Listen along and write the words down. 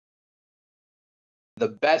The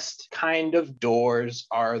best kind of doors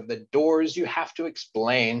are the doors you have to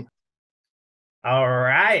explain. All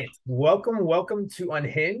right. Welcome to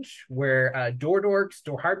Unhinged, where door dorks,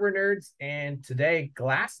 door hardware nerds, and today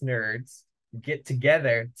glass nerds get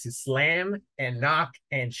together to slam and knock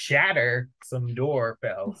and shatter some door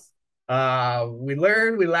bells. We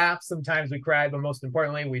learn, we laugh, sometimes we cry, but most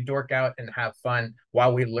importantly, we dork out and have fun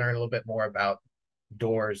while we learn a little bit more about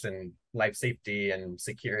doors and life safety and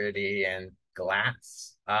security and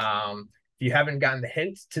glass. If you haven't gotten the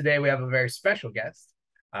hint, today we have a very special guest,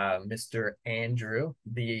 Mr. Andrew,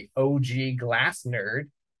 the OG glass nerd.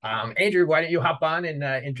 Andrew, why don't you hop on and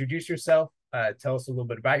introduce yourself? Tell us a little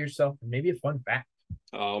bit about yourself and maybe a fun fact.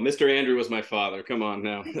 Oh, Mr. Andrew was my father. Come on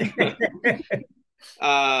now.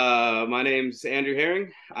 My name's Andrew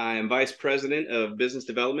Herring. I am Vice President of Business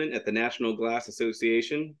Development at the National Glass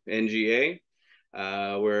Association, NGA.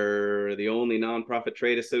 We're the only nonprofit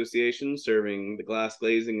trade association serving the glass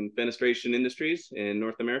glazing and fenestration industries in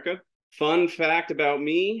North America. Fun fact about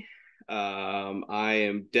me, I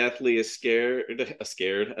am deathly scared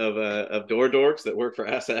of door dorks that work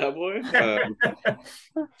for Asa Abloy.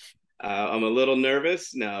 I'm a little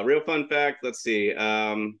nervous. No, real fun fact. Let's see.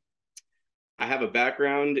 I have a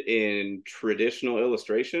background in traditional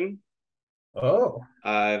illustration. Oh,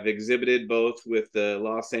 I've exhibited both with the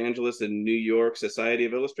Los Angeles and New York Society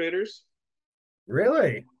of Illustrators.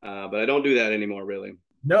 really? But I don't do that anymore, really.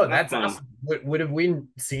 No, Not that's fun. awesome. Would have we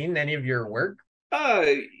seen any of your work? Yeah,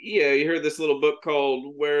 you heard this little book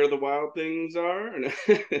called Where the Wild Things Are?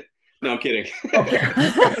 No, I'm kidding. Okay.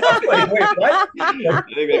 Wait, what? I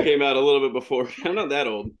think that came out a little bit before. I'm not that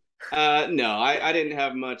old. No, I didn't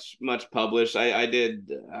have much published. I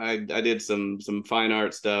did some fine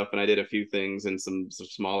art stuff, and I did a few things in some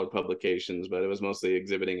smaller publications, but it was mostly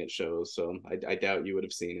exhibiting at shows. So I doubt you would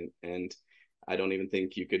have seen it, and I don't even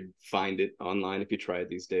think you could find it online if you tried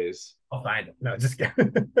these days. I'll find it. No, just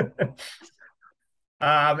kidding.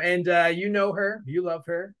 And you know her, you love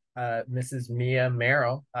her, Mrs. Mia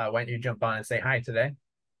Merrill. Why don't you jump on and say hi today?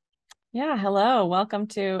 Yeah, hello. Welcome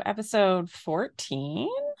to episode 14.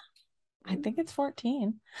 I think it's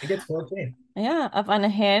 14. It gets 14. Yeah, of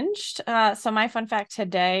Unhinged. So my fun fact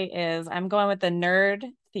today is I'm going with the nerd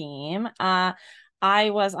theme.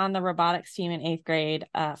 I was on the robotics team in 8th grade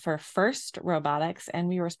for First Robotics, and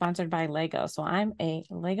we were sponsored by Lego. So I'm a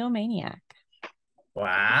Lego maniac.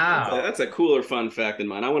 Wow. That's a cooler fun fact than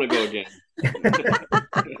mine. I want to go again.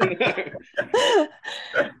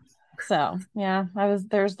 So yeah,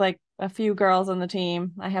 there's like a few girls on the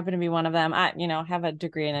team. I happen to be one of them. I have a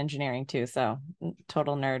degree in engineering too, so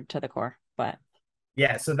total nerd to the core. But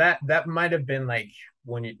yeah, so that might have been like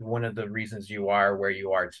one of the reasons you are where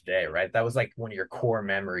you are today, right? That was like one of your core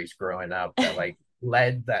memories growing up that like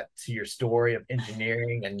led that to your story of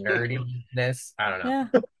engineering and nerdiness. I don't know.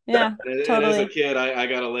 Yeah, totally. And as a kid, I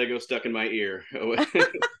got a Lego stuck in my ear.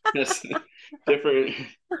 That's different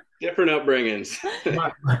upbringings.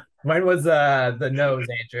 Mine was the nose,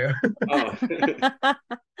 Andrew.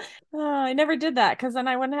 I never did that because then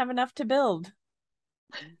I wouldn't have enough to build.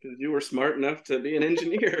 Because you were smart enough to be an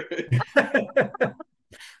engineer.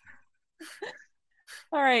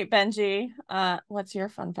 All right, Benji. What's your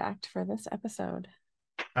fun fact for this episode?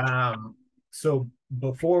 So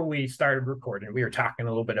before we started recording, we were talking a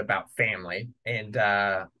little bit about family, and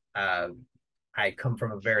I come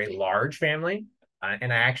from a very large family,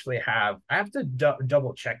 and I have to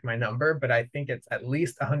double check my number, but I think it's at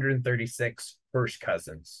least 136 first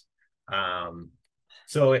cousins.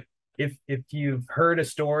 So if you've heard a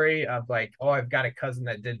story of like, oh, I've got a cousin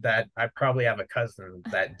that did that, I probably have a cousin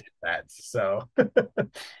that did that.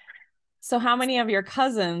 So how many of your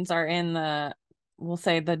cousins are in we'll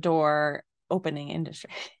say the door opening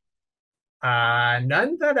industry?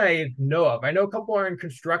 None that I know of. I know a couple are in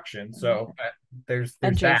construction, so there's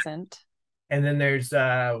adjacent. That. And then there's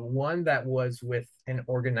one that was with an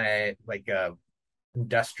organized like a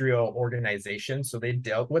industrial organization, so they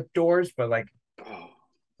dealt with doors, but like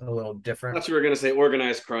a little different. I thought you were gonna say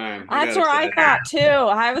organized crime. That's where I thought too.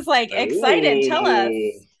 I was like excited. Tell us.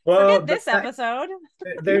 Well, forget this episode.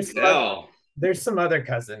 There's some other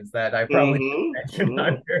cousins that I probably mentioned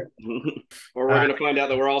on here. Or we're gonna find out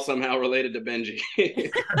that we're all somehow related to Benji.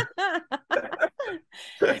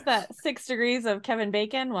 Is that 6 degrees of Kevin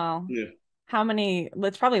Bacon? Well, yeah. How many?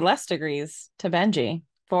 It's probably less degrees to Benji.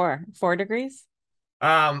 4 degrees.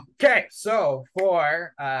 Okay, so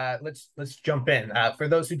let's jump in. For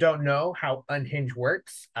those who don't know how Unhinged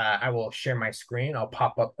works, I will share my screen. I'll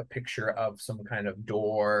pop up a picture of some kind of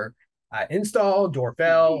door install,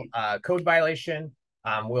 doorbell, code violation.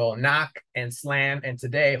 We'll knock and slam, and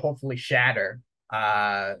today hopefully shatter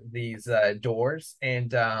these doors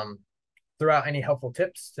and throw out any helpful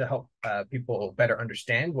tips to help people better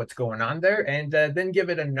understand what's going on there, and then give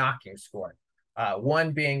it a knocking score.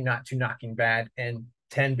 1 being not too knocking bad, and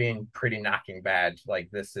 10 being pretty knocking bad. Like,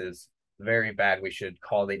 this is very bad. We should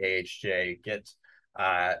call the AHJ, get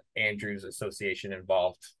Andrew's association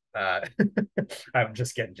involved. I'm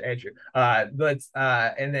just kidding, Andrew.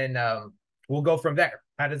 And then we'll go from there.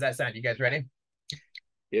 How does that sound? You guys ready?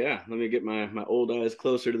 Yeah, let me get my old eyes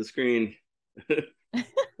closer to the screen.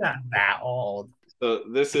 Not that old. So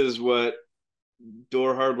this is what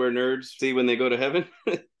door hardware nerds see when they go to heaven.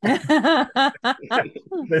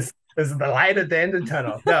 This is the light at the end of the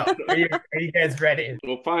tunnel. No, are you guys ready?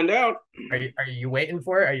 We'll find out. Are you waiting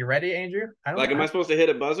for it? Are you ready, Andrew? Am I supposed to hit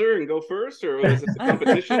a buzzer and go first, or is this a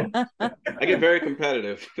competition? I get very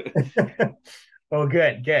competitive. Oh,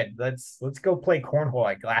 good. Let's go play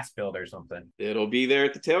cornhole at Glass Build or something. It'll be there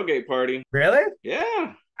at the tailgate party. Really?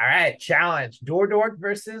 Yeah. All right, challenge. Door Dork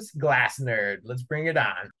versus Glass Nerd. Let's bring it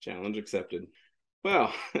on. Challenge accepted.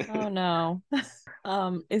 Well. Oh no.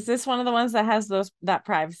 Is this one of the ones that has that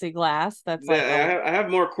privacy glass? That's like I have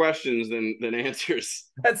more questions than answers.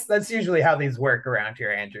 That's usually how these work around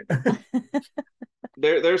here, Andrew.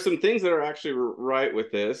 There's some things that are actually right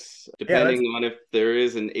with this, depending on if there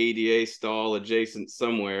is an ADA stall adjacent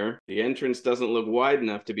somewhere. The entrance doesn't look wide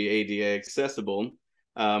enough to be ADA accessible.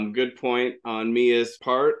 Good point on Mia's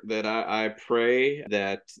part that I pray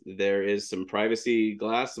that there is some privacy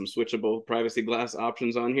glass, some switchable privacy glass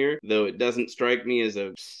options on here, though it doesn't strike me as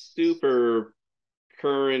a super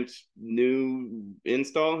current new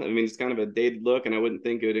install. I mean, it's kind of a dated look, and I wouldn't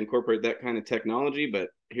think it would incorporate that kind of technology, but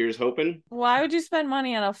here's hoping. Why would you spend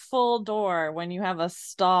money on a full door when you have a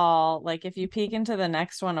stall? Like, if you peek into the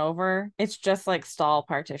next one over, it's just like stall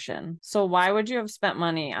partition. So why would you have spent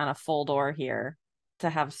money on a full door here to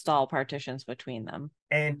have stall partitions between them?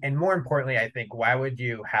 And more importantly, I think, why would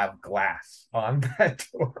you have glass on that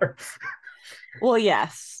door? Well,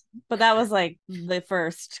 yes, but that was like the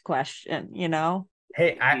first question, you know?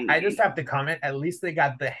 Hey, I just have to comment, at least they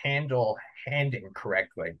got the handle handing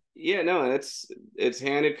correctly. Yeah, no, it's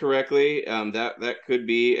handed correctly. That could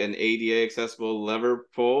be an ADA accessible lever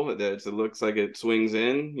pull that it looks like it swings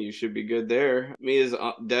in. You should be good there. Me is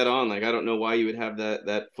dead on. Like, I don't know why you would have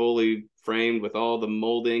that fully framed with all the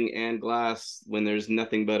molding and glass when there's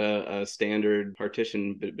nothing but a standard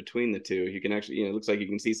partition between the two. You can actually, it looks like you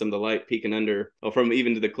can see some of the light peeking under, from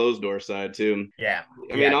even to the closed door side too. Yeah.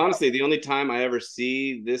 I mean, honestly, the only time I ever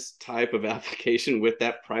see this type of application with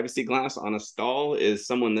that privacy glass on a stall is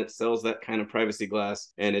someone that sells that kind of privacy glass,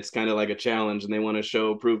 and it's kind of like a challenge, and they want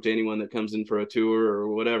to prove to anyone that comes in for a tour or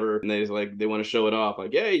whatever, and they want to show it off,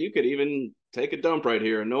 like, yeah, you could even take a dump right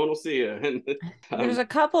here and no one will see you. There's a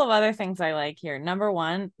couple of other things I like here. Number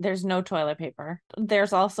one, there's no toilet paper.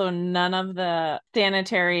 There's also none of the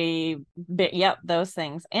sanitary those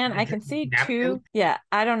things. And I can see two,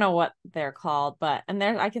 I don't know what they're called, but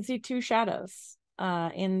I can see two shadows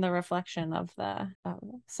in the reflection of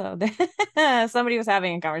somebody was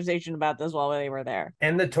having a conversation about this while they were there.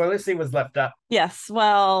 And the toilet seat was left up. Yes,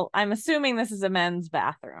 well, I'm assuming this is a men's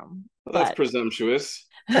bathroom. Well, that's presumptuous.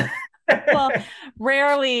 Well,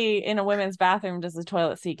 rarely in a women's bathroom does the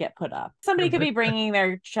toilet seat get put up. Somebody could be bringing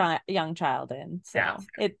their young child in, so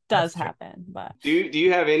it does happen. But do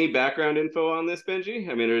you have any background info on this, Benji?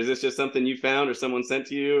 I mean, or is this just something you found or someone sent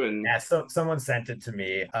to you? And so someone sent it to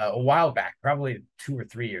me a while back, probably 2 or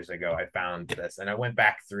 3 years ago. I found this, and I went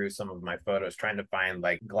back through some of my photos trying to find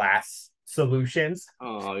like glass solutions.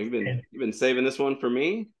 Oh, you've been saving this one for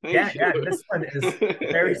me? Thank you. This one is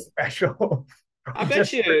very special. I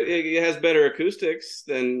bet you it has better acoustics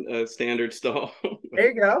than a standard stall.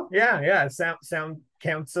 There you go. Yeah. Sound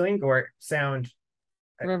counseling or sound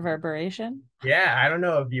reverberation. Yeah, I don't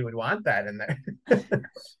know if you would want that in there.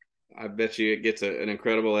 I bet you it gets an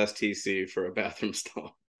incredible STC for a bathroom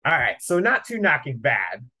stall. All right, so not too knocking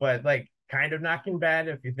bad, but like kind of knocking bad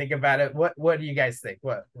if you think about it. What do you guys think?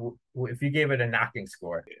 What if you gave it a knocking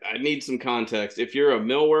score? I need some context. If you're a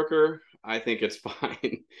mill worker, I think it's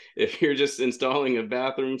fine. If you're just installing a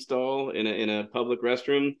bathroom stall in a public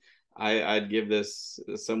restroom, I'd give this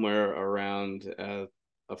somewhere around a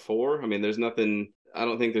 4. I mean, I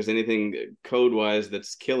don't think there's anything code-wise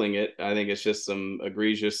that's killing it. I think it's just some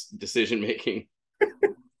egregious decision-making.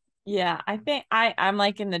 Yeah, I think I'm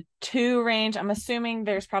like in the 2 range. I'm assuming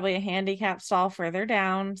there's probably a handicap stall further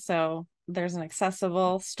down, so there's an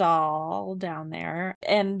accessible stall down there.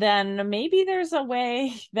 And then maybe there's a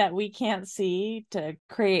way that we can't see to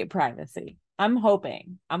create privacy. I'm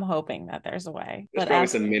hoping that there's a way. There's But probably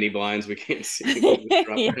as some mini blinds we can't see.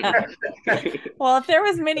 yeah. Well, if there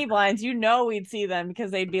was mini blinds, we'd see them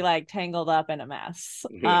because they'd be like tangled up in a mess.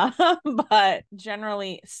 But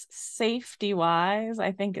generally, safety wise,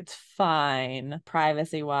 I think it's fine.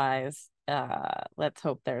 Privacy wise, let's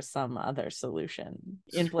hope there's some other solution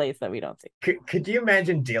in place that we don't see. Could you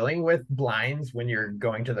imagine dealing with blinds when you're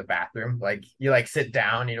going to the bathroom? Like you like sit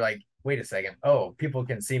down and you're like, wait a second, oh, people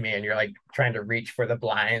can see me, and you're like trying to reach for the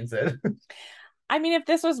blinds. I mean, if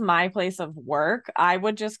this was my place of work, I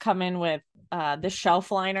would just come in with the shelf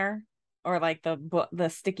liner or like the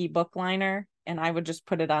sticky book liner, and I would just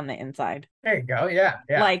put it on the inside. There you go. Yeah.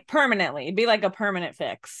 Like permanently. It'd be like a permanent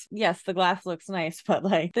fix. Yes, the glass looks nice, but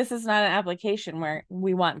like this is not an application where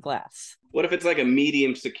we want glass. What if it's like a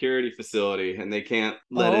medium security facility and they can't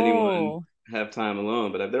let anyone have time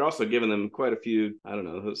alone? But they're also giving them quite a few, I don't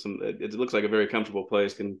know, it looks like a very comfortable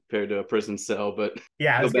place compared to a prison cell, but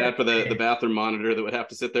yeah, feel bad for the bathroom monitor that would have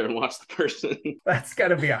to sit there and watch the person. That's got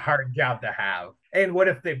to be a hard job to have. And what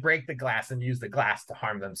if they break the glass and use the glass to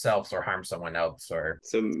harm themselves or harm someone else? Or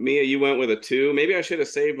so Mia, you went with a 2. Maybe I should have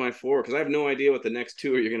saved my 4 because I have no idea what the next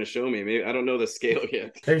 2 are you're going to show me. Maybe I don't know the scale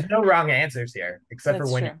yet. There's no wrong answers here, except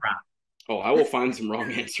for when you're wrong. Oh, I will find some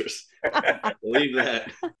wrong answers. Believe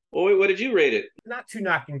that. Oh, wait, what did you rate it? Not too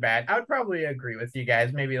knocking bad. I would probably agree with you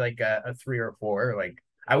guys. Maybe like a 3 or 4. Like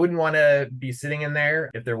I wouldn't want to be sitting in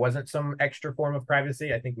there if there wasn't some extra form of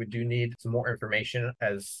privacy. I think we do need some more information,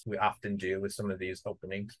 as we often do with some of these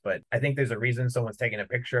openings. But I think there's a reason someone's taking a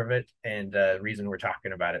picture of it and a reason we're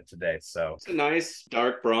talking about it today. So it's a nice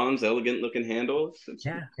dark bronze, elegant looking handle.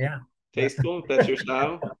 Yeah. Tasteful, if that's your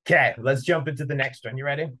style. Okay, let's jump into the next one. You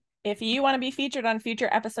ready? If you want to be featured on a future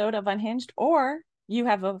episode of Unhinged, or you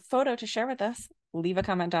have a photo to share with us, leave a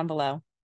comment down below.